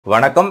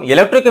வணக்கம்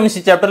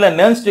electrochemistry chapterல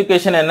Nernst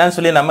equation என்னன்னு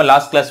சொல்லி நம்ம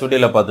லாஸ்ட் கிளாஸ்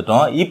வீடியோல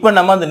பார்த்துட்டோம். இப்போ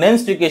நம்ம அந்த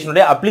Nernst equation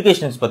உடைய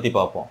applications பத்தி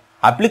பார்ப்போம்.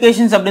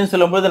 applications அப்படினு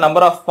சொல்லும்போது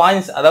number of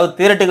points அதாவது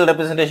theoretical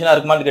representation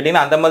இருக்குமான்னு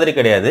கேட்டினா அந்த மாதிரி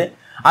கிடையாது.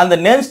 அந்த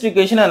Nernst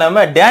equation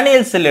நம்ம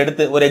டேனியல் செல்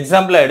எடுத்து ஒரு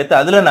எக்ஸாம்பிளா எடுத்து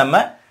அதுல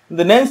நம்ம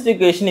இந்த Nernst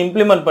equation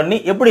இம்ப்ளிமென்ட் பண்ணி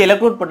எப்படி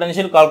எலக்ட்ரோட்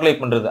பொட்டன்ஷியல்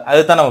கால்குலேட் பண்றது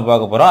அதுதான் நம்ம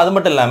பார்க்க போறோம். அது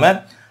மட்டும் இல்லாம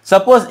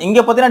சப்போஸ் இங்க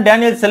பாத்தீங்கன்னா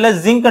டேனியல் செல்ல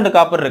ஜிங்க் அண்ட்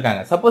காப்பர்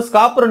இருக்காங்க. சப்போஸ்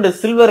காப்பர் அண்ட்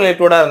சில்வர்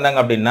எலக்ட்ரோடா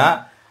இருந்தாங்க அப்படினா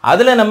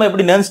அதுல நம்ம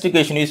எப்படி Nernst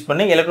equation யூஸ்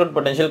பண்ணி எலக்ட்ரோட்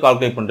பொட்டன்ஷியல்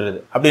கால்குலேட் பண்றது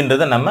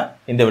அப்படின்றத நம்ம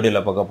இந்த வீடியோல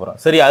பார்க்க போறோம்.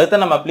 சரி,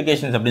 அதுதான் நம்ம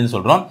அப்ளிகேஷன்ஸ் அப்படினு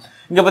சொல்றோம்.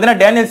 இங்க பாத்தீங்கன்னா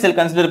டேனியல் செல்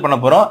கன்சிடர் பண்ண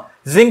போறோம்.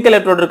 ஜிங்க்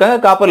எலக்ட்ரோட் இருக்காங்க,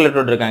 காப்பர்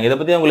எலக்ட்ரோட் இருக்காங்க. இத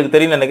பத்தி உங்களுக்கு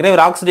தெரியும் நினைக்கிறேன்.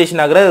 ஒரு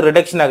ஆக்சிடேஷன் ஆகுற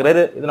ரிடக்ஷன் ஆகுற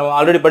இது நம்ம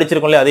ஆல்ரெடி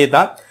படிச்சிருக்கோம்ல, அதே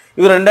தான்.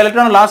 இவர் 2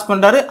 எலக்ட்ரான் லாஸ்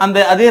பண்றாரு,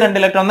 அந்த அதே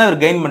 2 எலக்ட்ரான் தான்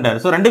இவர் கெயின் பண்றாரு.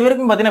 சோ ரெண்டு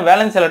பேருக்கும் பாத்தீங்கன்னா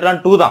வேலன்ஸ்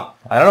எலக்ட்ரான் 2 தான்.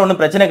 அதனால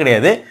ஒண்ணும் பிரச்சனை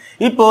கிடையாது.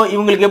 இப்போ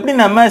இவங்களுக்கு எப்படி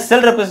நம்ம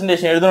செல்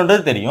ரெப்ரசன்டேஷன்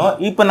எழுதணும்ன்றது தெரியும்.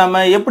 இப்போ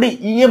நம்ம எப்படி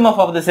EMF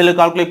of the sell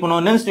calculate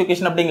பண்ணுவோம் Nernst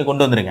equation அப்படி இங்க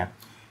கொண்டு வந்துருங்க.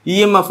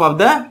 EMF of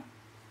the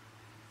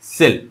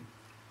sell,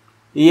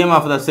 EMF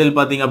of the cell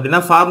பாத்தீங்க அப்படினா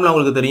ஃபார்முலா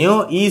உங்களுக்கு தெரியும்.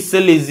 E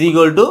cell is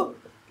equal to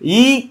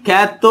E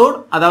cathode,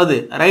 அதாவது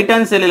right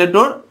hand side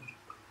electrode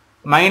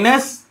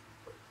minus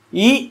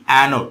E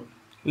anode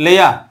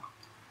இல்லையா?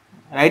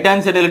 Right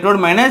hand side electrode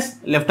minus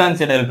left hand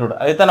side electrode.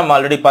 அதுதான் நம்ம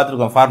already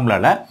பார்த்திருக்கோம்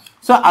ஃபார்முலால.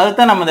 So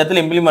அதுதான் நம்ம இந்த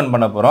இடத்துல இம்ப்ளிமென்ட்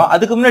பண்ண போறோம்.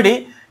 அதுக்கு முன்னாடி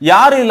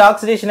யார் இதுல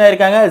ஆக்சிடேஷன்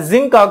ஆயிருக்காங்க?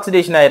 ஜிங்க்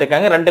ஆக்சிடேஷன்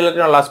ஆயிருக்காங்க, 2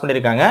 எலக்ட்ரான் லாஸ்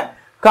பண்ணிருக்காங்க.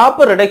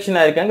 காப்பர் ரிடக்ஷன்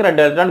ஆயிருக்காங்க,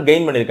 2 எலக்ட்ரான்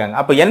கெயின் பண்ணிருக்காங்க.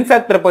 அப்ப n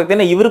ஃபேக்டர்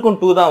பார்த்தீங்கன்னா இவருக்கும்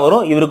 2 தான்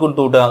வரும், இவருக்கும்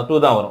 2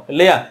 தான் வரும்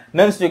இல்லையா?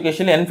 Nernst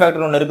equation n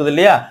ஃபேக்டர் ஒன்னு இருக்குது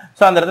இல்லையா?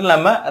 சோ அந்த இடத்துல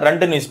நம்ம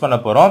 2 யூஸ் பண்ண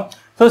போறோம்.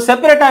 சோ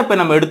செப்பரேட்டா இப்ப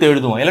நம்ம எடுத்து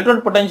எழுதுவோம்.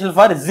 எலக்ட்ரோட் பொட்டன்ஷியல்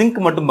ஃபார் ஜிங்க்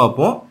மட்டும்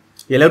பார்ப்போம்.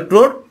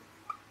 Electrode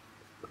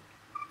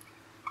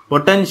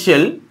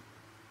potential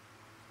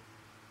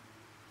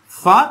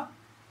for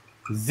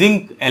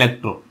zinc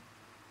electrode.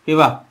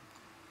 ஓகேவா?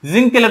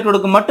 ஜிங்க்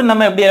எலக்ட்ரோடுக்கு மட்டும்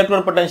நம்ம எப்படி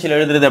எலக்ட்ரோட் பொட்டன்ஷியல்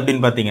எழுதுறது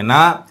அப்படின்னு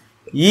பாத்தீங்கன்னா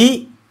E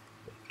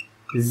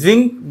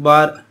zinc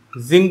bar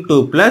zinc 2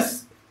 plus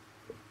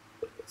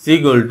is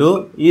equal to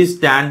E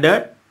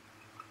standard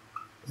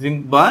zinc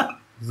bar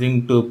zinc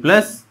 2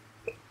 plus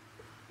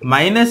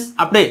minus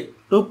அப்படியே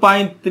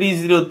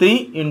 2.303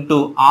 into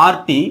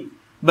RT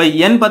by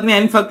n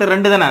பார்த்தீங்கன்னா n factor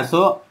 2 தானே.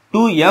 so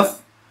 2f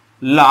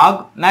log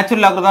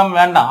natural log தான்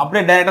வேண்டாம்,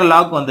 அப்படியே டைரக்டா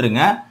log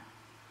வந்துருங்க.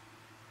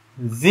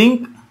 zinc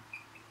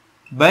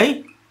by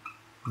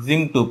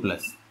zinc 2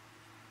 plus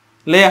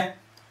இல்லையா?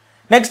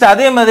 Next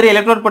அதே மாதிரி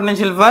எலக்ட்ரோட்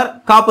பொட்டன்ஷியல் ஃபார்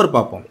காப்பர்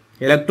பார்ப்போம்.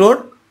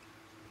 Electrode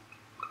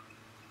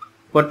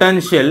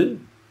potential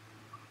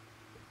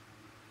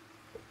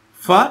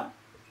for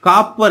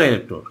copper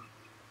electrode,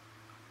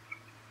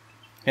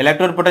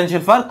 electrode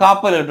potential for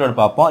copper electrode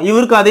பார்ப்போம்.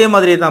 இவருக்கு அதே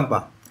மாதிரி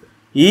தான்ப்பா.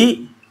 E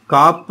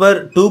காப்பர்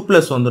 2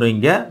 பிளஸ் வந்துரும்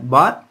இங்க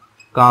பார்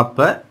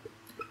copper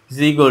is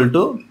equal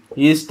to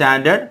E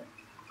standard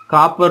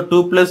copper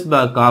 2 plus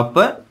bar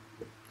copper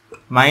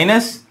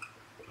minus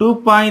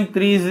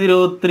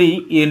 2.303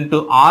 into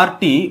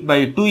RT by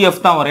 2F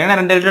தான் வரும். ஏன்னா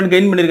 2 எலக்ட்ரான்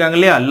கெயின் பண்ணிருக்காங்க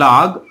இல்லையா?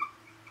 log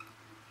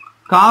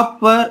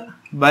copper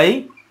by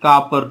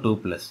copper 2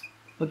 plus.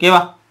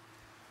 ஓகேவா?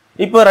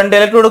 இப்போ 2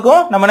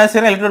 எலக்ட்ரோடுக்கும் நம்ம என்ன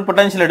செய்யறோம்? எலக்ட்ரோட்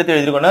பொட்டன்ஷியல் எடுத்து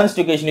எழுதிருக்கோம்.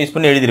 Nernst equation யூஸ்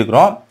பண்ணி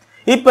எழுதிருக்கோம்.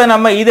 இப்போ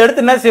நம்ம இத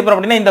எடுத்து என்ன செய்ய போறோம்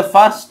அப்படினா இந்த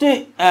ஃபர்ஸ்ட்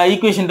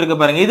ஈக்குவேஷன் இருக்கு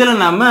பாருங்க, இதுல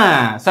நம்ம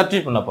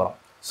சப்ஸ்டிட்யூட் பண்ண போறோம்.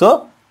 So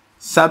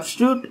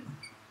substitute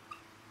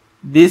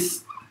this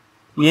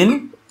in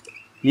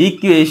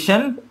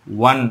equation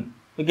 1.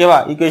 ஓகேவா?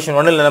 ஈக்குவேஷன்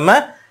 1 ல நம்ம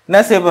என்ன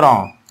செய்ய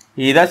போறோம்?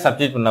 இத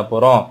சப்ஸ்டிட்யூட் பண்ண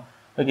போறோம்.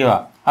 ஓகேவா?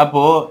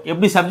 அப்போ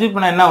எப்படி சப்ஸ்டிட்யூட்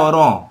பண்ணா என்ன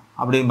வரும்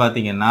அப்படினு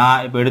பாத்தீங்கன்னா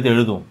இப்போ எடுத்து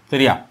எழுதுவோம்.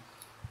 சரியா?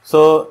 சோ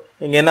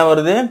இங்க என்ன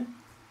வருது?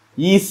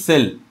 E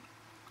cell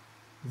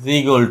is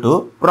equal to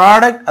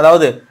product,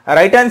 அதாவது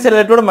right hand side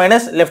electrode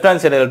minus left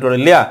hand side electrode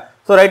இல்லையா?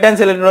 So right hand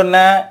side electrode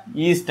என்ன?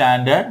 E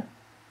standard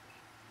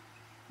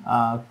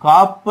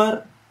copper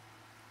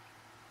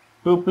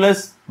 2 plus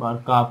bar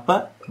copper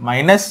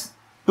minus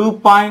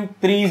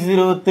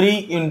 2.303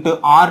 into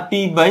RT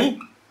by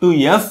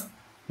 2F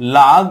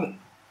log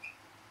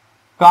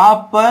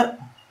copper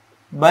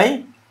by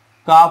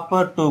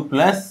copper 2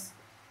 plus,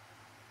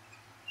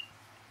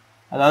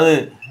 அதாவது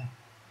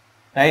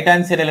right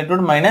hand side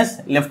electrode minus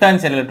left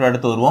hand side electrode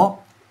எடுத்து வருவோம்.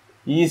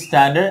 E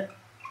standard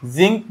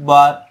zinc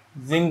bar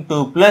zinc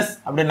 2 plus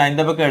அப்படி நான்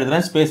இந்த பக்கம்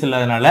எழுதுறேன் space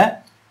இல்லாதனால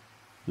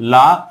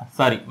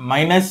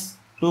minus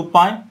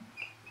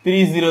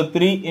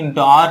 2.303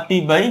 into RT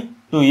by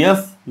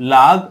 2F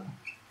log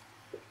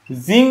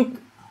zinc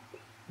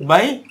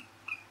by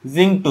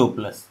zinc 2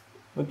 plus.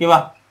 ஓகேவா?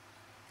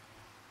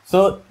 சோ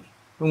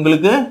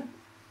உங்களுக்கு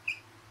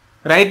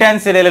right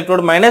hand side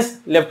electrode minus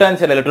left hand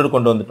side electrode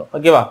கொண்டு வந்துட்டோம்.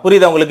 ஓகேவா?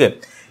 புரியுதா உங்களுக்கு?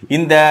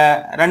 இந்த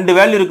 2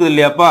 வேல்யூ இருக்குது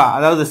இல்லையாப்பா,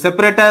 அதாவது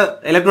செப்பரேட்டா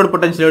எலக்ட்ரோட்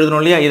பொட்டன்ஷியல்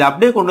எழுதணும் இல்லையா? இது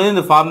அப்படியே கொண்டு வந்து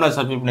இந்த ஃபார்முலா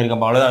சப்ஸ்டிட்யூட்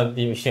பண்ணிருக்கோம்.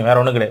 அவ்வளவுதான் விஷயம், வேற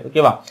ஒண்ணும் கிடையாது.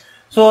 ஓகேவா?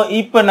 சோ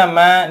இப்போ நம்ம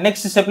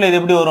நெக்ஸ்ட் ஸ்டெப்ல இது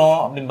எப்படி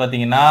வரும் அப்படின்னு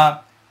பாத்தீங்கன்னா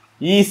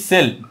E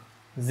cell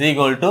is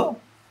equal to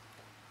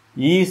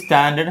E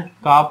standard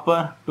copper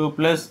 2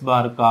 plus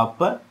bar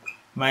copper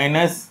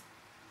minus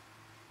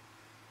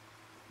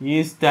E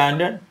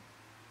standard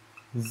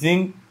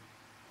zinc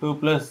 2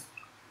 plus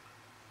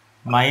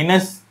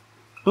minus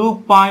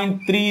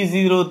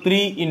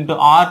 2.303 into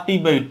RT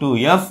by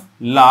 2F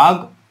log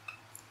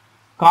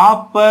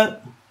copper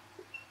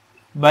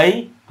by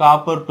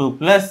copper 2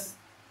 plus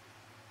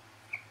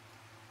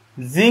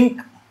zinc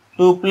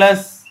 2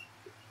 plus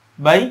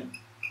by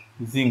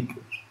zinc.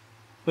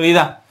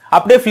 புரியுதா?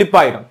 அப்படியே flip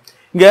ஆயிடும்.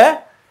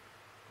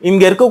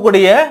 இங்க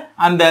இருக்கக்கூடிய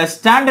அந்த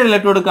standard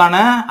எலக்ட்ரோடுக்கான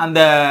அந்த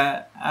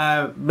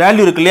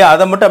value இருக்கு இல்லையா,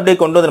 அதை மட்டும் அப்படியே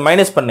கொண்டு வந்து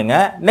மைனஸ் பண்ணுங்க.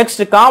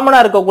 நெக்ஸ்ட் காமனா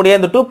இருக்கக்கூடிய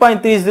இந்த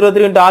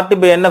 2.303 into RT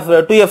by NF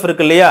 2F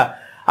இருக்கு இல்லையா,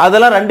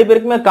 அதெல்லாம் ரெண்டு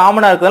பேருக்குமே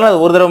காமனா இருக்கிறதால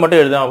அது ஒரு தடவை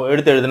மட்டும்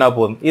எடுத்து எழுதினா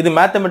போதும். இது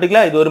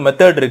மேத்தமெட்டிக்கலா இது ஒரு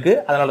மெத்தட் இருக்கு,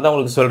 அதனால தான்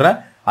உங்களுக்கு சொல்றேன்.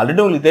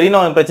 ஆல்ரெடி உங்களுக்கு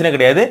தெரியணும், பிரச்சனை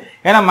கிடையாது.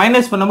 ஏன்னா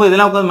மைனஸ் பண்ணும்போது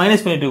இதெல்லாம் உட்காந்து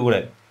மைனஸ் பண்ணிட்டு இருக்க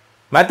கூடாது.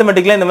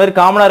 மேத்தமெட்டிக்கலா இந்த மாதிரி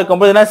காமனா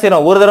இருக்கும்போது என்ன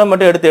செய்யறோம், ஒரு தடவை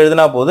மட்டும் எடுத்து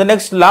எழுதினா போதும்.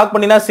 நெக்ஸ்ட் லாக்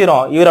பண்ணினா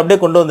செய்யறோம், இவர் அப்படியே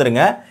கொண்டு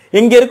வந்துருங்க.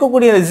 இங்க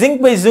இருக்கக்கூடிய ஜிங்க்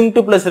பை ஜிங்க்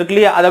 2 பிளஸ் இருக்கு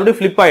இல்லையா, அது அப்படியே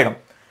ஃபிளிப் ஆயிடும்.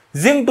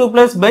 ஜிங்க் 2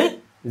 பிளஸ் பை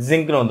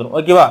ஜிங்க்னு வந்துடும்.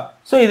 ஓகேவா?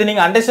 சோ இது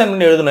நீங்க அண்டர்ஸ்டாண்ட்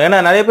பண்ணி எழுதணும். ஏன்னா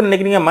நிறைய பேர்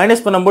நினைக்கிறீங்க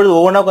மைனஸ் பண்ணும்போது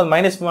ஒவ்வொன்றா கொஞ்சம்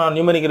மைனஸ்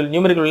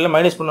நியூமெரிக்கல்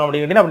மைனஸ் பண்ணணும்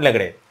அப்படின்னா அப்படிலாம்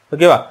கிடையாது.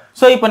 ஓகேவா?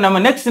 சோ இப்போ நம்ம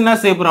நெக்ஸ்ட் என்ன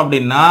செய்ய போறோம்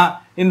அப்படின்னா,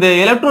 இந்த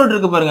எலக்ட்ரோட்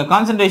இருக்கு பாருங்க,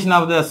 concentration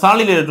of the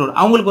solid electrode,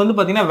 அவங்களுக்கு வந்து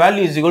பாத்தீங்கன்னா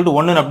வேல்யூ இஸ் ஈக்குவல் டு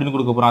 1 அப்படின்னு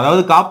கொடுக்க போறோம்.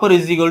 அதாவது காப்பர்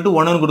இஸ் ஈக்குவல் டு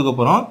 1 கொடுக்க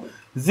போறோம்,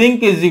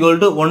 ஜிங்க் இஸ்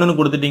ஈக்குவல் டு 1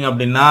 கொடுத்துட்டீங்க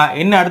அப்படின்னா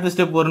என்ன அடுத்த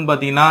ஸ்டெப் வரும்னு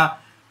பாத்தீங்கன்னா,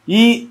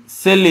 E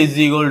cell is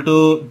equal to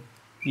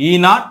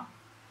E0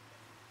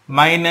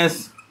 minus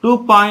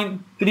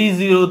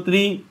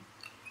 2.303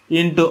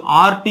 into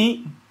RT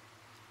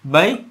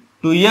by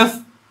 2F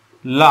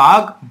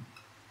log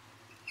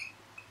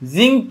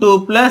zinc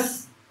 2 plus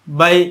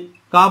by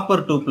copper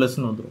 2 plus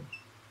னு வந்துரும்.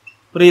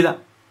 புரியுதா?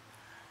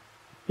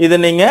 இதை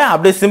நீங்க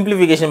அப்படியே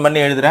சிம்பிளிஃபிகேஷன் பண்ணி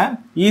எழுதுறேன்.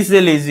 E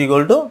cell is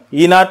equal to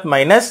E0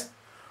 minus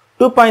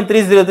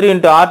 2.303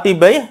 into RT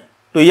by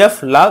 2F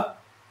log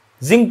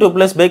zinc 2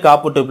 plus by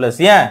copper 2 plus.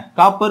 ஏன்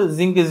copper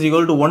zinc is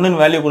equal to 1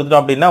 value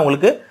கொடுத்துட்டோம் அப்படின்னா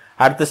உங்களுக்கு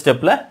அடுத்த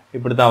ஸ்டெப்ல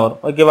இப்படி தான் வரும்.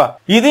 ஓகேவா?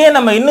 இதே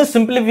நம்ம இன்னும்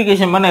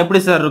சிம்பிளிஃபிகேஷன் பண்ண எப்படி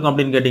சார் இருக்கும்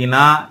அப்படின்னு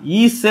கேட்டீங்கன்னா,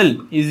 E cell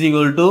is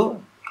equal to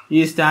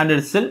E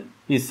standard cell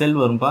E cell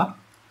வரும்பா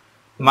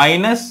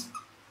minus,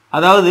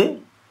 அதாவது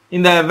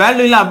இந்த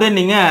வேல்யூல அப்படியே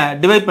நீங்க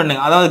டிவைட்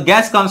பண்ணுங்க. அதாவது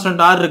கேஸ்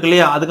கான்ஸ்டன்ட் R இருக்கு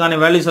இல்லையா, அதுக்கான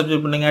வேல்யூ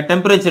சப்ஸ்டிட்யூட் பண்ணுங்க.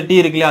 டெம்பரேச்சர் T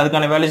இருக்கு இல்லையா,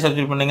 அதுக்கான வேல்யூ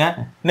சப்ஸ்டிட்யூட் பண்ணுங்க.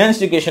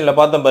 நெர்ன்ஸ்ட் ஈக்குவேஷன்ல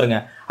பார்த்தோம் பாருங்க,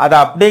 அதை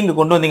அப்படியே இங்க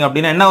கொண்டு வந்தீங்க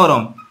அப்படின்னா என்ன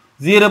வரும்,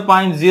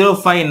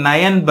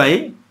 0.059 by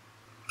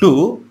 2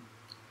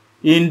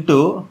 into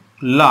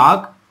log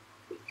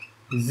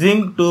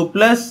zinc 2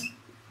 plus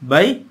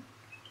by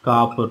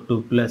copper 2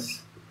 plus.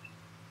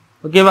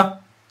 ஓகேவா?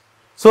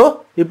 சோ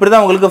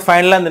இப்படிதான் உங்களுக்கு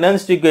ஃபைனலா இந்த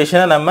நெர்ன்ஸ்ட்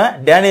ஈக்குவேஷனை நம்ம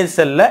டேனியல்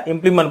செல்ல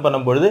இம்ப்ளிமெண்ட்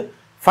பண்ணும்போது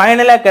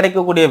ஃபைனலா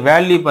கிடைக்கக்கூடிய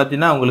வேல்யூ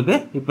பார்த்தீங்கன்னா உங்களுக்கு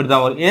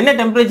இப்படிதான் வரும். என்ன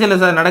டெம்பரேச்சர்ல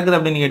சார் நடக்குது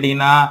அப்படின்னு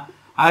கேட்டீங்கன்னா,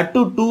 at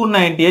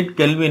 298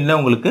 கெல்வின்ல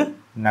உங்களுக்கு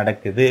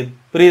நடக்குது.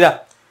 புரியுதா?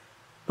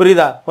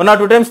 புரியுதா? 1 or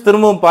 2 டைம்ஸ்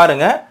திரும்பவும்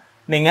பாருங்க.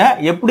 நீங்க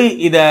எப்படி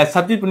இத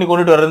சப்ஸ்டிட்யூட் பண்ணி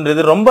கொண்டுட்டு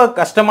வரதுன்றது ரொம்ப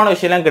கஷ்டமான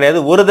விஷயம்லாம் கிடையாது.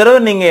 ஒரு தடவை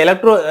நீங்க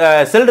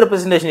செல்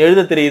ரெப்ரசன்டேஷன்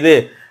எழுத தெரியுது,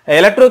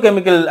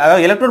 எலக்ட்ரோகெமிக்கல்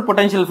அதாவது எலக்ட்ரோட்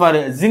பொட்டன்ஷியல் ஃபார்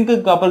ஜிங்க்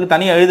காப்பருக்கு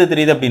தனியாக எழுத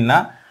தெரியுது அப்படின்னா,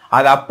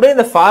 அதை அப்படியே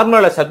இந்த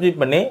ஃபார்முலால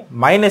சப்ஸ்டிட்யூட் பண்ணி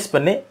மைனஸ்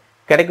பண்ணி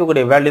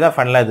கிடைக்கக்கூடிய வேல்யூ தான்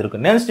ஃபைனலாக இது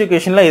இருக்கும். நெர்ன்ஸ்ட்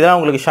ஈக்குவேஷன்ல இதெல்லாம்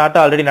உங்களுக்கு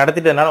ஷார்ட்டாக ஆல்ரெடி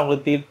நடத்திட்டதுனால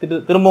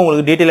உங்களுக்கு திரும்ப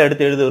உங்களுக்கு டீட்டெயிலாக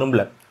எடுத்து எழுத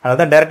விரும்பல. அதனால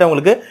தான் டேரெக்டாக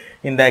உங்களுக்கு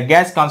இந்த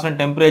கேஸ் கான்ஸ்டன்ட்,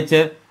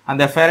 டெம்பரேச்சர்,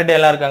 அந்த ஃபேரடே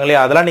எல்லாம் இருக்காங்களே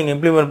அதெல்லாம் நீங்க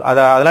இம்ப்ளிமெண்ட்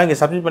அதெல்லாம் நீங்க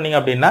சப்ஸ்டிட்யூட் பண்ணீங்க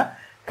அப்படின்னா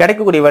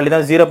கிடைக்கக்கூடிய வேல்யூ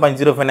தான்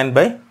 0.059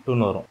 by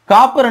 2 வரும்.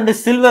 காப்பர் அண்ட்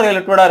சில்வர்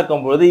எலக்ட்ரோடா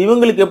இருக்கும்போது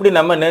இவங்களுக்கு எப்படி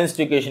நம்ம நெர்ன்ஸ்ட்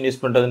ஈக்குவேஷன்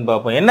யூஸ் பண்றதுன்னு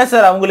பார்ப்போம். என்ன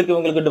சார் அவங்களுக்கு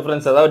இவங்களுக்கு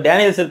டிஃபரன்ஸ், அதாவது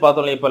டேனியல் செல்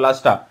பார்த்தோம்ல இப்போ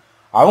லாஸ்டா,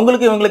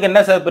 அவங்களுக்கு இவங்களுக்கு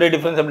என்ன சார் பெரிய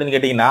டிஃபரன்ஸ் அப்படின்னு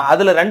கேட்டீங்கன்னா,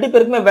 அதுல ரெண்டு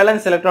பேருக்குமே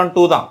வேலன்ஸ் எலக்ட்ரான்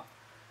 2 தான்.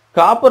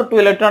 காப்பர்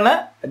 2 எலக்ட்ரானை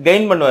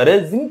கெயின் பண்ணுவாரு,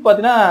 ஜிங்க்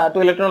பாத்தீங்கன்னா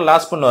 2 எலக்ட்ரான்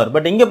லாஸ் பண்ணுவார்.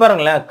 பட் இங்க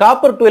பாருங்களேன்,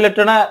 காப்பர் 2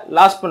 எலக்ட்ரானை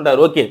லாஸ் பண்றாரு,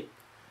 ஓகே.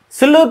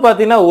 சில்வர்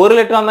பாத்தீங்கன்னா 1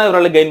 எலக்ட்ரான் தான்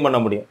இவரால் கெயின் பண்ண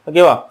முடியும்.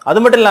 ஓகேவா?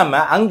 அது மட்டும்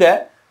இல்லாம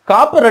அங்க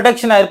காப்பர்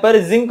ரிடக்ஷன் ஆயிருப்பாரு,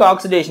 ஜிங்க்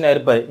ஆக்சிடேஷன்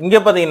ஆயிருப்பாரு. இங்க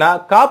பாத்தீங்கன்னா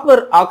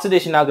காப்பர்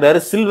ஆக்சிடேஷன் ஆகுறாரு,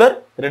 சில்வர்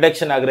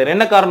ரிடக்ஷன் ஆகுறாரு.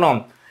 என்ன காரணம்?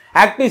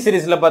 ஆக்டிவ்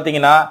சீரிஸ்ல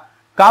பாத்தீங்கன்னா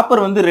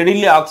காப்பர் வந்து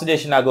ரெடிலி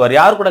ஆக்சிடேஷன் ஆகுவார்.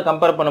 யார் கூட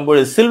கம்பேர்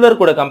பண்ணும்போது, சில்வர்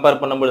கூட கம்பேர்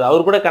பண்ணும்போது,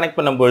 அவர் கூட கனெக்ட்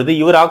பண்ணும்போது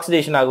இவர்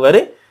ஆக்சிடேஷன் ஆகுவாரு,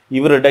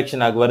 இவர்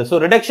ரிடக்ஷன் ஆகுவார். சோ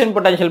ரிடக்ஷன்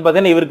பொட்டன்ஷியல்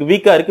பாத்தீங்கன்னா இவருக்கு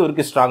வீக்கா இருக்கு,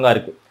 இவருக்கு ஸ்ட்ராங்கா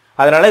இருக்கு.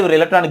 அதனால இவர்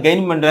எலக்ட்ரான்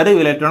கெயின் பண்றாரு,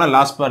 இவர் எலக்ட்ரானை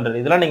லாஸ் பண்றாரு.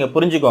 இதெல்லாம் நீங்க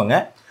புரிஞ்சுக்கோங்க.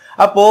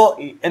 அப்போ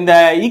இந்த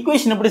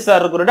ஈக்குவேஷன் எப்படி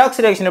சார் இருக்கும்,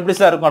 ரிடாக்ஸ் ரியாக்ஷன் எப்படி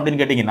சார் இருக்கும்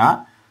அப்படின்னு கேட்டீங்கன்னா,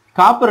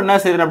 காப்பர் என்ன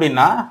செய்யறாரு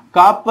அப்படின்னா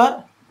காப்பர்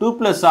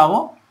 2+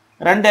 ஆகும்,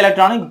 2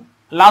 எலக்ட்ரானும்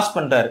லாஸ்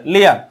பண்றாரு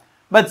இல்லையா.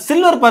 பட்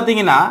சில்வர்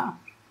பாத்தீங்கன்னா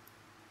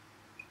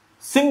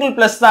சிங்கிள்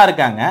பிளஸ் தான்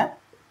இருக்காங்க.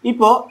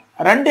 இப்போ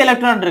 2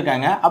 எலக்ட்ரான்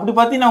இருக்காங்க. அப்படி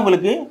பாத்தீங்கன்னா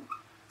உங்களுக்கு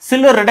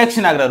சில்வர்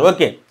ரிடக்ஷன் ஆகுறாரு,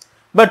 ஓகே.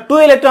 பட் 2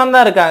 எலக்ட்ரான்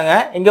தான் இருக்காங்க.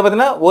 இங்க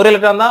பாத்தீங்கன்னா 1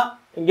 எலக்ட்ரான் தான்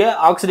இங்க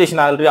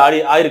ஆக்சிடேஷன்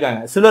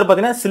ஆயிருக்காங்க. சில்வர்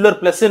பாத்தீங்கன்னா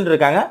சில்வர் பிளஸ்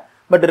இருக்காங்க,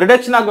 பட்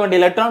ரிடக்ஷன் ஆக வேண்டிய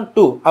எலக்ட்ரான்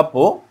 2.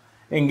 அப்போ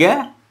இங்க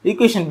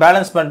ஈக்குவேஷன்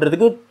பேலன்ஸ்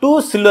பண்றதுக்கு 2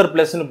 சில்வர்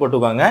பிளஸ்னு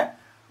போட்டுவாங்க.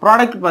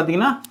 ப்ராடக்ட்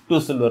பாத்தீங்கன்னா 2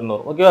 சில்வர்னு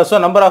வரும். ஓகேவா? So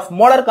number of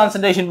molar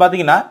concentration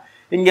பாத்தீங்கன்னா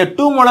இங்க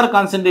 2 மோலார்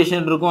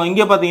கான்சன்ட்ரேஷன் இருக்கும்,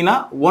 இங்க பாத்தீங்கன்னா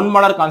 1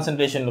 மோலார்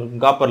கான்சன்ட்ரேஷன்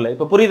இருக்கும் காப்பர்ல.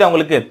 இப்ப புரியுதா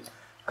உங்களுக்கு?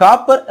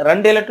 காப்பர்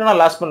 2 எலக்ட்ரானை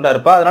லாஸ்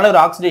பண்றாருப்பா, அதனால ஒரு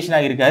ஆக்சிடேஷன்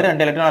ஆகிருக்காரு,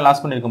 2 எலக்ட்ரானை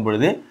லாஸ் பண்ணிருக்கும்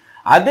பொழுது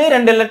அதே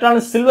 2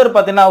 எலக்ட்ரான் சில்வர்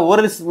பாத்தீங்கன்னா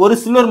ஒரு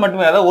சில்வர்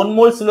மட்டுமே, அதாவது 1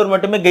 மோல் சில்வர்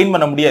மட்டுமே கெயின்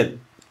பண்ண முடியாது.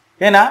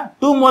 ஏன்னா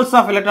 2 மோல்ஸ்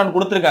ஆஃப் எலக்ட்ரான்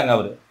கொடுத்திருக்காங்க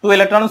அவரு. 2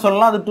 எலக்ட்ரான்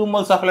சொல்லலாம், அது 2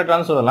 மோல்ஸ் ஆஃப்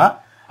எலக்ட்ரான் சொல்லலாம்.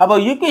 அப்போ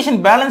ஈக்குவேஷன்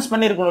பேலன்ஸ்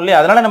பண்ணியிருக்கணும் இல்லையா,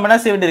 அதனால நம்ம என்ன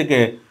செய்ய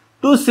வேண்டியிருக்கு,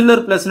 2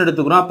 சில்வர் பிளஸ்னு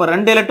எடுத்துக்கிறோம். அப்போ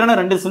 2 எலக்ட்ரான்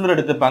 2 சில்வர்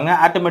எடுத்துப்பாங்க,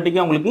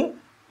 ஆட்டோமேட்டிக்காக உங்களுக்கு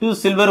 2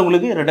 சில்வர்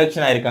உங்களுக்கு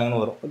ரிடக்ஷன்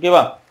ஆயிருக்காங்கன்னு வரும்.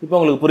 ஓகேவா, இப்போ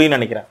உங்களுக்கு புரியும்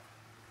நினைக்கிறேன்.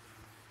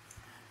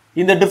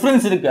 இந்த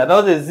டிஃபரன்ஸ் இருக்கு,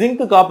 அதாவது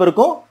ஜிங்க்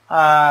காப்பருக்கும்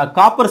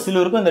காப்பர்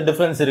சில்வருக்கும் இந்த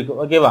டிஃபரன்ஸ் இருக்கு.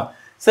 ஓகேவா,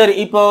 சரி.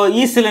 இப்போ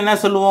இ செல் என்ன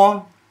சொல்லுவோம்,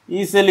 இ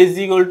செல் இஸ்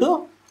ஈக்குவல் டு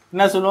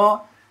என்ன சொல்லுவோம்,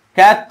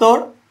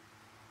 கேத்தோட்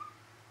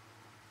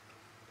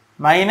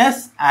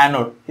மைனஸ்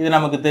ஆனோட். இது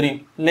நமக்கு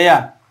தெரியும் இல்லையா,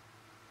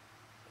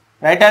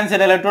 right hand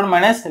side electrode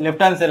minus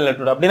left hand side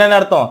electrode. அப்படின்னா என்ன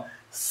அர்த்தம்,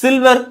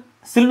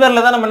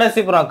 சில்வர்ல தான் நம்ம என்ன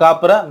செய்ய போறோம்,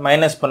 காப்பரை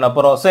மைனஸ் பண்ண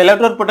போறோம். So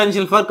electrode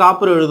potential for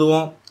copper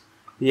எழுதுவோம்,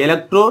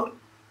 எலக்ட்ரோட்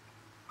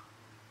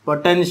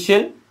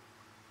பொட்டன்ஷியல்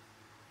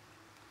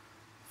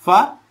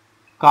ஃபார்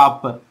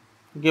காப்பர்.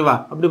 ஓகேவா,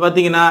 அப்படி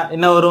பார்த்தீங்கன்னா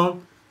என்ன வரும்,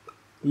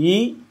 இ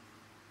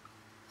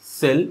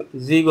செல்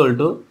is equal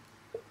to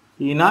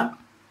E not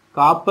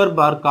copper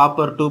bar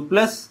copper 2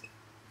 plus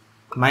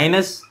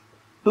minus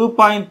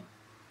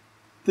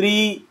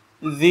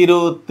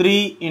 2.303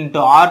 into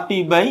RT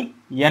by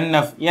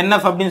NF.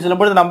 NF அப்படின்னு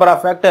சொல்லும்போது நம்பர்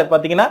ஆஃப் ஃபேக்டர்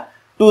பார்த்தீங்கன்னா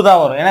 2 தான்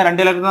வரும், ஏன்னா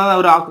 2 எலக்ட்ரான் தான்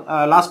அவர்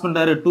லாஸ்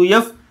பண்றாரு.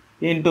 2F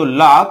into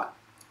log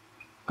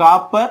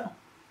copper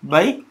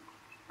by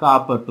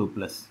copper 2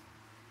 plus.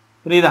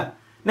 புரியுதா,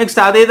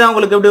 நெக்ஸ்ட் அதே தான்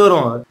உங்களுக்கு எப்படி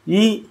வரும்,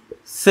 இ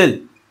செல்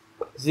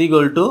is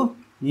equal to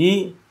E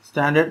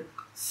standard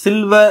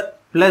silver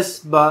plus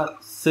bar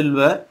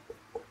silver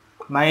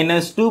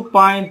minus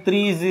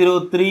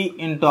 2.303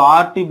 into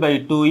RT by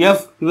 2F,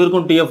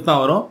 இவருக்கும் 2F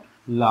தான் வரும்,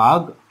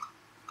 log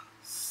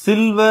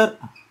silver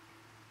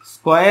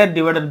square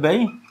divided by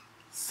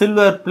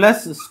silver plus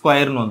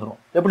square னு வந்துரும்.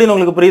 எப்படின்னு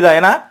உங்களுக்கு புரியுதா,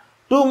 ஏன்னா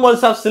 2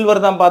 moles of silver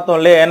தான் பார்த்தோம்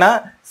இல்லையா, ஏன்னா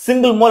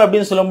சிங்கிள் மோல்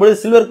அப்படின்னு சொல்லும்போது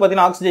சில்வருக்கு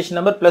பார்த்தீங்கன்னா ஆக்சிடேஷன்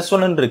நம்பர்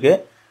 +1 இருக்கு,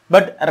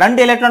 பட்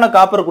 2 எலக்ட்ரான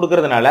காப்பர்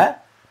கொடுக்கறதுனால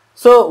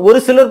ஸோ ஒரு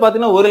சில்வர்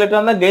பார்த்தீங்கன்னா 1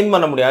 எலக்ட்ரான் தான் கெயின்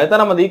பண்ண முடியும்.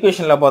 அதுதான் நம்ம அந்த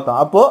ஈக்குவேஷன்ல பார்த்தோம்.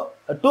 அப்போ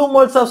 2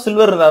 moles of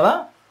silver இருந்தால் தான்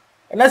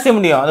என்ன செய்ய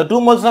முடியும், அந்த 2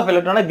 moles ஆஃப்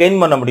எலக்ட்ரானை கெயின்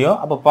பண்ண முடியும்.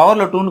 அப்போ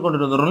பவர்ல 2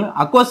 கொண்டு வந்துடும்,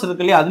 அக்வாஸ்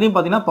இருக்கு இல்லையா, அதுலயும்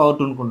பார்த்தீங்கன்னா பவர்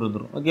 2 கொண்டு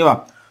வந்துடும். ஓகேவா,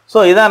 ஸோ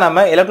இதான்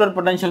நம்ம electrode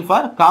potential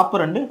for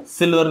copper and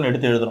சில்வர்னு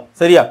எடுத்து எழுதுறோம்.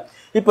 சரியா,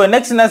 இப்போ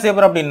நெக்ஸ்ட் என்ன செய்ய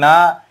போறோம் அப்படின்னா,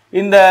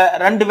 இந்த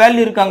 2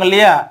 வேல்யூ இருக்காங்க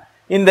இல்லையா,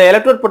 இந்த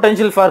electrode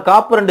potential for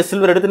copper and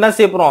silver எடுத்து என்ன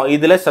செய்ய போறோம்,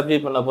 இதுல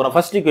சப்ஸ்டிட்யூட் பண்ண போறோம்,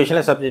 ஃபர்ஸ்ட்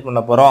ஈக்குவேஷன்ல சப்ஸ்டிட்யூட்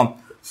பண்ண போறோம்.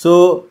 So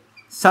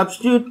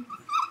substitute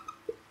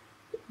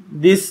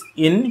this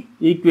in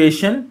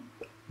equation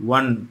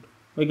 1.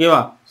 ஓகேவா,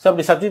 ஸோ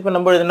அப்படி சப்ஸ்டிட்யூட்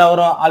பண்ணும்போது என்ன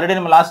வரும், ஆல்ரெடி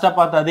நம்ம லாஸ்ட்டாக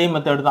பார்த்த அதே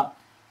மெத்தட் தான்,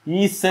 இ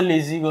செல்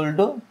இஸ் ஈக்குவல்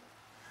டு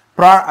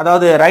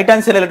அதாவது right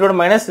hand side electrode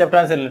minus left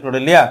hand side electrode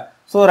இல்லையா.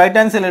 So right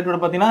hand side electrode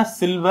பார்த்தீங்கன்னா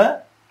silver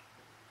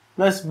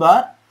plus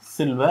bar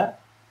silver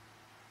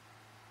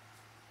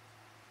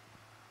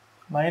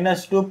minus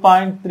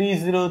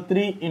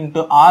 2.303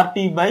 into RT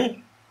by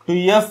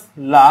 2F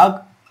log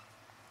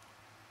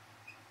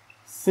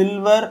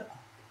silver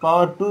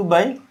power 2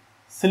 by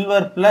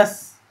silver plus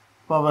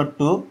power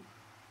 2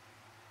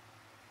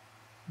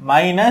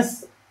 minus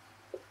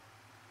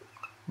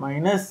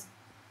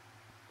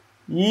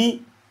E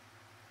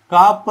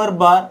copper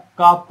bar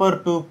copper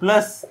 2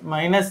 plus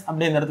minus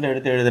அப்படி இந்த இடத்துல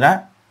எடுத்து எழுதுறேன்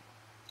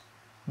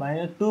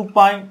minus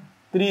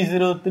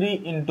 2.303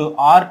 into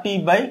RT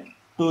by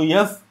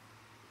 2F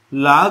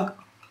log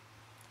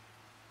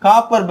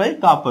copper by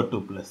copper 2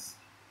 plus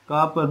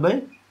copper by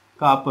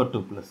copper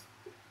 2 plus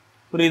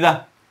புரியுதா.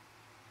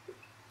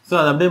 So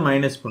அதை அப்படியே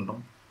minus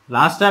பண்ணுறோம்.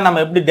 லாஸ்ட்டாக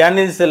நம்ம எப்படி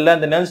டேனியல் செல்லில்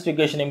அந்த நெர்ன்ஸ்ட்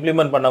ஈக்குவேஷன்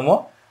இம்ப்ளிமெண்ட் பண்ணமோ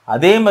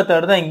அதே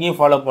மெத்தட் தான் இங்கேயும்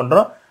ஃபாலோ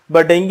பண்ணுறோம்.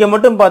 பட் இங்கே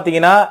மட்டும்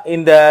பார்த்தீங்கன்னா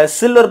இந்த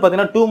சில்வர்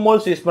பார்த்தீங்கன்னா 2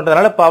 moles யூஸ்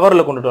பண்ணுறதுனால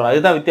பவரில் கொண்டுட்டு வரும்,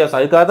 அதுதான் வித்தியாசம்.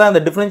 அதுக்காக தான்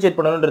அந்த டிஃபரன்ஷியேட்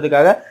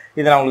பண்ணணுன்றதுக்காக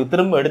இதை நான் உங்களுக்கு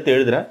திரும்ப எடுத்து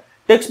எழுதுறேன்.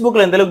 டெக்ஸ்ட்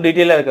புக்கில் இந்த அளவுக்கு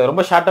டீட்டெயிலாக இருக்காது,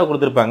 ரொம்ப ஷார்ட்டாக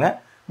கொடுத்துருப்பாங்க.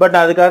 பட்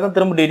அதுக்காக தான்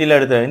திரும்ப டீட்டெயிலாக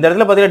எடுத்துறேன். இந்த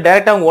இடத்துல பார்த்தீங்கன்னா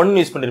டேரெக்டாக அவங்க 1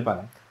 யூஸ்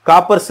பண்ணியிருப்பாங்க.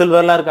 காப்பர்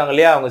சில்வர்லாம் இருக்காங்க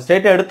இல்லையா, அவங்க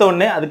ஸ்ட்ரெயிட்டாக எடுத்த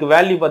உடனே அதுக்கு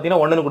வேல்யூ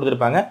பார்த்தீங்கன்னா 1ன்னு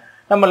கொடுத்துருப்பாங்க.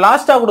 நம்ம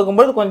லாஸ்ட்டாக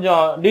கொடுக்கும்போது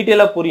கொஞ்சம்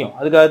டீட்டெயிலாக புரியும்,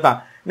 அதுக்காக தான்.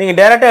 நீங்கள்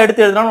டேரெக்டாக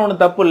எடுத்து எழுதுனாலும்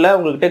ஒன்றும் தப்பு இல்லை,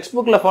 உங்களுக்கு டெக்ஸ்ட்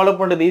புக்கில் ஃபாலோ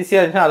பண்ணுறது ஈஸியாக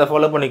இருந்துச்சுன்னா அதை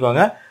ஃபாலோ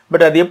பண்ணிக்கோங்க.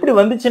 பட் அது எப்படி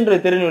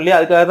வந்துச்சுன்றது தெரியணும் இல்லையா,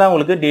 அதுக்காக தான்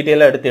உங்களுக்கு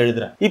டீட்டெயிலாக எடுத்து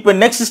எழுதுறேன். இப்போ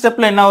நெக்ஸ்ட்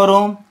ஸ்டெப்பில் என்ன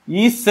வரும்,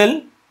 இ செல்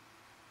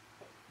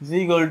is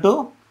equal to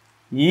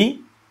E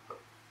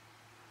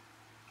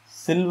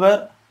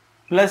silver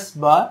plus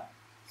bar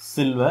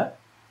silver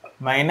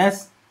minus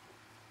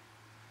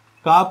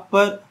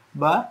copper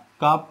bar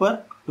copper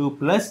 2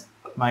 plus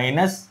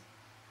minus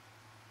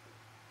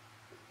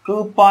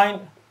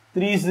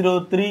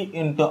 2.303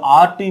 into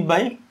RT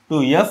by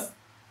 2F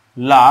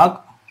log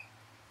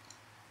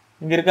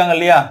இங்க இருக்காங்க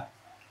இல்லையா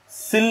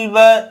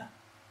silver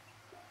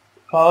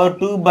power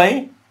 2 by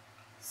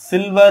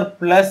silver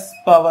plus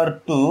power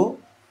 2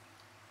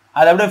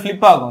 அது அப்படியே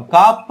flip ஆகும்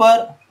copper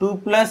 2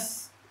 plus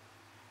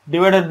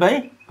divided by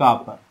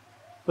copper.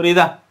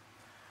 புரியுதா,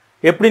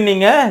 எப்படி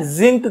நீங்க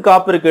zinc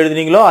காப்பருக்கு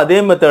எழுதுறீங்களோ அதே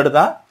மெத்தட்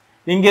தான்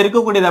இங்க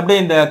இருக்கக்கூடியது.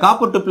 அப்படியே இந்த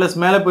காப்பர் 2 பிளஸ்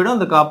மேல போயிடும்,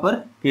 இந்த காப்பர்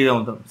கீழே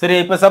வந்துடும். சரி,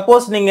 இப்ப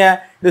சப்போஸ் நீங்க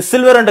இந்த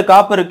சில்வர் அண்ட்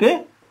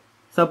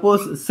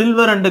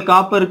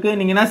காப்பருக்கு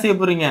நீங்க என்ன செய்ய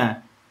போறீங்க,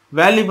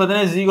 வேல்யூ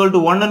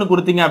பார்த்தீங்கன்னா 1ன்னு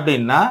கொடுத்தீங்க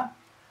அப்படின்னா,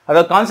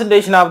 அதாவது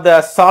concentration of the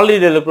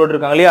solid electrode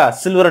இருக்காங்க இல்லையா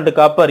சில்வர் அண்ட்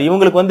காப்பர்,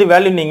 இவங்களுக்கு வந்து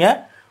வேல்யூ நீங்க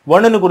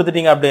 1ன்னு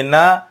கொடுத்துட்டீங்க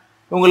அப்படின்னா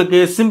உங்களுக்கு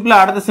சிம்பிளா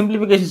அடுத்த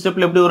சிம்பிளிஃபிகேஷன்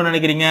ஸ்டெப்ல எப்படி வரும்னு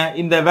நினைக்கிறீங்க?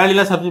 இந்த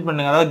வேல்யூலாம் சப்ஸ்டிட்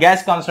பண்ணுங்க. அதாவது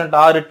கேஸ் கான்ஸ்டன்ட்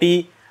RT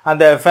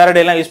அந்த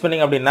ஃபாரடே எல்லாம் யூஸ்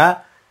பண்ணீங்க அப்படின்னா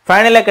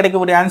ஃபைனலா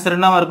கிடைக்கக்கூடிய ஆன்சர்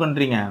என்னவா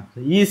இருக்கும்ன்றீங்க?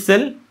 E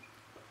cell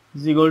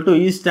is equal to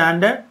E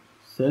standard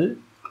cell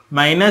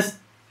minus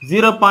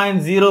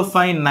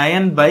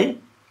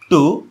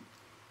 0.059/2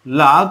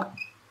 log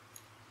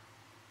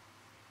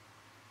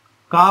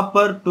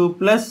copper 2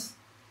 plus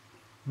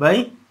by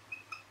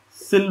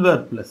silver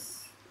plus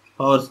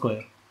power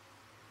square.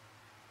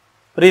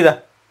 புரியுதா?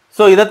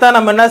 சோ இதத்தான்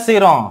நம்ம என்ன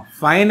செய்றோம்?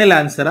 ஃபைனல்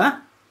ஆன்சரா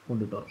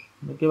கொண்டுட்டு வரோம்.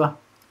 ஓகேவா?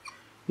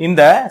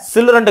 இந்த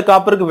சில்வர் அண்ட்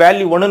காப்பருக்கு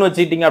வேல்யூ 1 ன்னு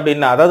வச்சிட்டீங்க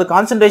அப்படின்னா, அதாவது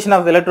கான்சன்ட்ரேஷன்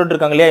ஆஃப் எலக்ட்ரோட்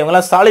இருக்காங்க இல்லையா, இவங்க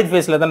எல்லாம் சாலிட்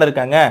ஃபேஸ்ல தான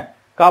இருக்காங்க,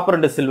 காப்பர்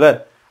அண்ட் சில்வர்.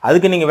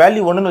 அதுக்கு நீங்க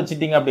வேல்யூ 1 ன்னு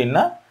வச்சிட்டீங்க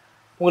அப்படின்னா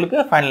உங்களுக்கு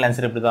ஃபைனல்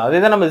ஆன்சர் இப்படி தான். அதே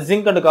தான் நம்ம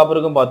ஜிங்க் அண்ட்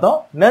காப்பருக்கும் பார்த்தோம்.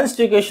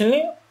 நெர்ன்ஸ்ட்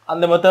ஈக்குவேஷன்லயும்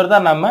அந்த மெத்தட்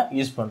தான் நம்ம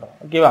யூஸ் பண்றோம்.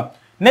 ஓகேவா?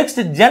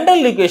 Next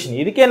general equation.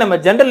 இதுக்கே நம்ம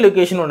ஜெனரல்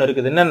ஈக்குவேஷன் ஒன்று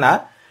இருக்குது. என்னன்னா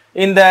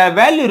இந்த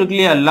வேல்யூ இருக்கு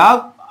இல்லையா,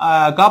 lock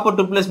copper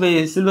 2 plus by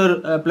silver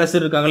plus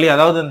இருக்காங்க இல்லையா,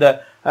 அதாவது இந்த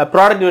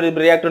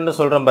ப்ராடக்ட் ரியாக்டர்னு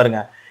சொல்றோம் பாருங்க,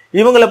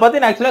 இவங்களை பத்தி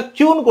ஆக்சுவலா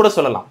கியூன்னு கூட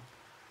சொல்லலாம்.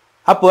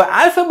 அப்போ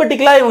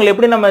ஆல்பபெட்டிக்கலா இவங்களை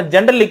எப்படி நம்ம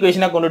ஜெனரல்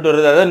ஈக்குவேஷனா கொண்டுட்டு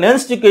வருது, அதாவது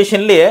நெர்ன்ஸ்ட்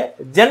ஈக்குவேஷன்லயே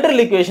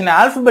ஜெனரல் ஈக்குவேஷனை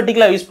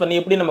ஆல்பபெட்டிக்கலா யூஸ் பண்ணி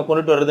எப்படி நம்ம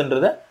கொண்டுட்டு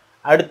வருதுன்றத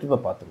அடுத்து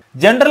பார்த்துக்கலாம்.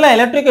 ஜெனரலா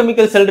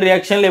எலக்ட்ரோகெமிக்கல் செல்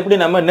ரியாக்ஷன்ல எப்படி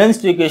நம்ம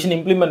நெர்ன்ஸ்ட் ஈக்குவேஷன்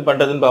இம்ப்ளிமெண்ட்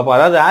பண்றதுன்னு பார்ப்போம்.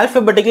 அதாவது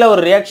ஆல்பபெட்டிக்கலா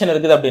ஒரு ரியாக்ஷன்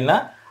இருக்குது அப்படின்னா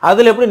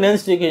அதுல எப்படி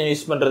நெர்ன்ஸ்ட் ஈக்குவேஷன்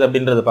யூஸ் பண்றது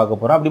அப்படின்றத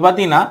பார்க்க போறோம். அப்படி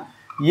பாத்தீங்கன்னா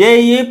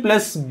AA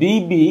plus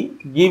BB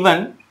given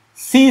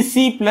CC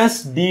plus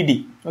DD.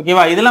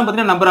 ஓகேவா? இதெல்லாம்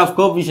பாத்தீங்கன்னா நம்பர் ஆஃப்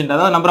கோஎஃபிஷியன்ட்,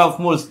 அதாவது நம்பர் ஆஃப்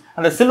மோல்ஸ்.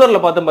 அந்த சில்வர்ல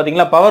பார்த்தோம்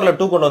பாத்தீங்களா, பவர்ல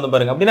 2 கொண்டு வந்து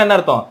பாருங்க. அப்படின்னா என்ன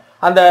அர்த்தம்?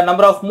 அந்த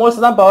நம்பர் ஆஃப் மோல்ஸ்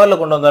தான் பவர்ல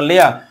கொண்டு வந்தோம்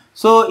இல்லையா.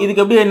 சோ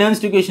இதுக்கு எப்படி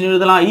நெர்ன்ஸ்ட் ஈக்குவேஷன்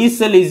எழுதலாம்? E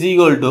cell is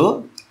equal to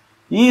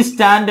E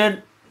standard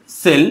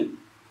cell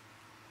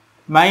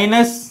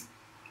minus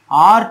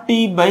RT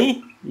by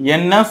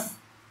NF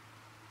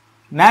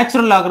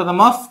natural logarithm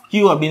of Q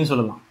அப்படின்னு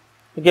சொல்லலாம்.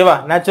 ஓகேவா?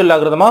 natural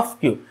logarithm of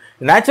Q.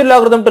 natural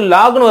logarithm to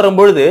log னு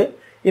வரும்போது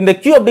இந்த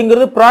Q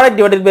அப்படிங்கிறது ப்ராடக்ட்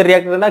டிவைடட் பை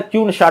ரியாக்டர்னா Q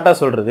னு ஷார்ட்டா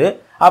சொல்றது.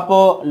 அப்போ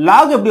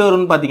log எப்படி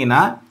வரும்னு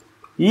பாத்தீங்கன்னா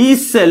E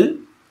cell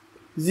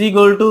is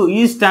equal to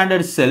E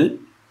standard cell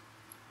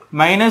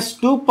minus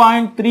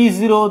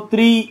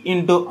 2.303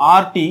 into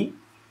RT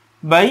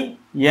by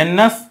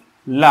NF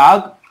log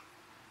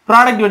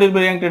product divided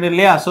by reactor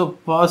இல்லையா. so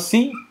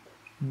posse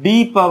D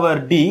power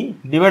D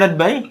divided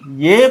by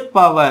A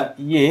power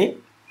A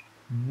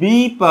B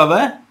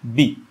power B.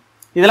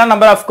 இதெல்லாம்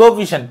number of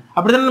coefficient.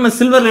 அப்படிதான் நம்ம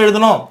சில்வர்ல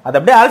எழுதணும். அது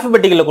அப்படியே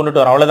ஆல்பபெட்டிக்கல்ல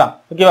கொண்டுட்டு வரோம். அவ்வளவுதான்.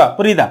 ஓகேவா?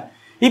 புரியுதா?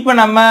 இப்போ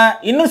நம்ம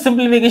இன்னும்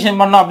சிம்பிளிஃபிகேஷன்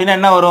பண்ணோம் அப்படின்னா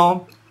என்ன வரும்?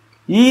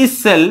 E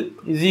cell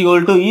is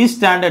equal to E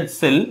standard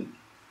cell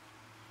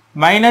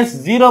minus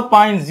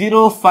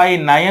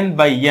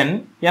 0.059/n.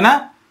 ஏன்னா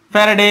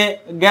ஃபாரடே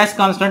கேஸ்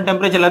கான்ஸ்டன்ட்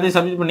டெம்பரேச்சர் எல்லாத்தையும்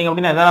சப்ஸ்டிட் பண்ணீங்க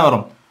அப்படின்னா என்ன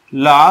வரும்?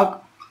 log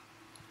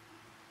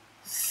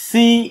C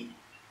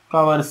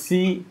power C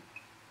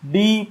D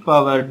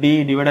power D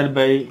divided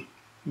by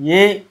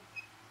A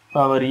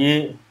power A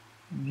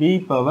B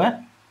power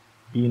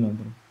B ன்னு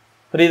வந்துரும்.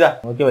 புரியுதா?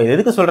 ஓகேவா?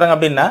 எதுக்கு சொல்றாங்க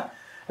அப்படின்னா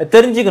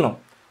தெரிஞ்சுக்கணும்.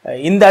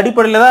 இந்த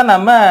அடிப்படையில் தான்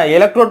நம்ம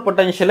எலக்ட்ரோட்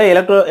பொட்டன்ஷியலை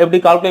எப்படி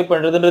கால்குலேட்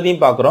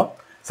பண்றதுன்றதையும் பார்க்குறோம்.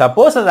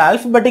 சப்போஸ் அது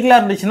ஆல்பபெட்டிக்கலா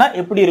இருந்துச்சுன்னா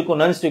எப்படி இருக்கும்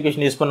நெர்ன்ஸ்ட்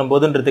ஈக்குவேஷன் யூஸ்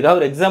பண்ணும்போதுன்றதுக்காக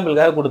ஒரு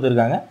எக்ஸாம்பிளுக்காக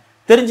கொடுத்துருக்காங்க.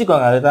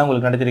 தெரிஞ்சுக்கோங்க. அதுதான்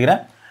உங்களுக்கு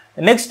நடத்திருக்கிறேன்.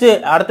 நெக்ஸ்ட்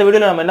அடுத்த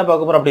வீடியோல நம்ம என்ன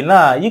பார்க்க போறோம் அப்படின்னா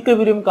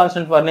ஈக்குலிபிரியம்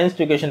கான்ஸ்டன்ட் ஃபார்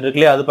நெர்ன்ஸ்ட் ஈக்குவேஷன்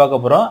இருக்குல்லையா, அது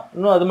பார்க்க போறோம்.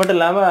 இன்னும் அது மட்டும்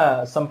இல்லாம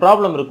சம்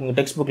ப்ராப்ளம் இருக்குங்க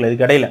டெக்ஸ்ட் புக்ல,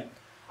 இதுக்கு இடையில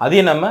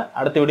அதையும் நம்ம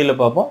அடுத்த வீடியோல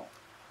பார்ப்போம்.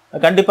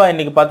 கண்டிப்பா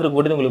இன்னைக்கு பார்த்துருக்க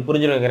கூடியது உங்களுக்கு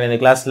புரிஞ்சிருக்கிற இந்த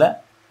கிளாஸ்ல.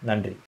 நன்றி.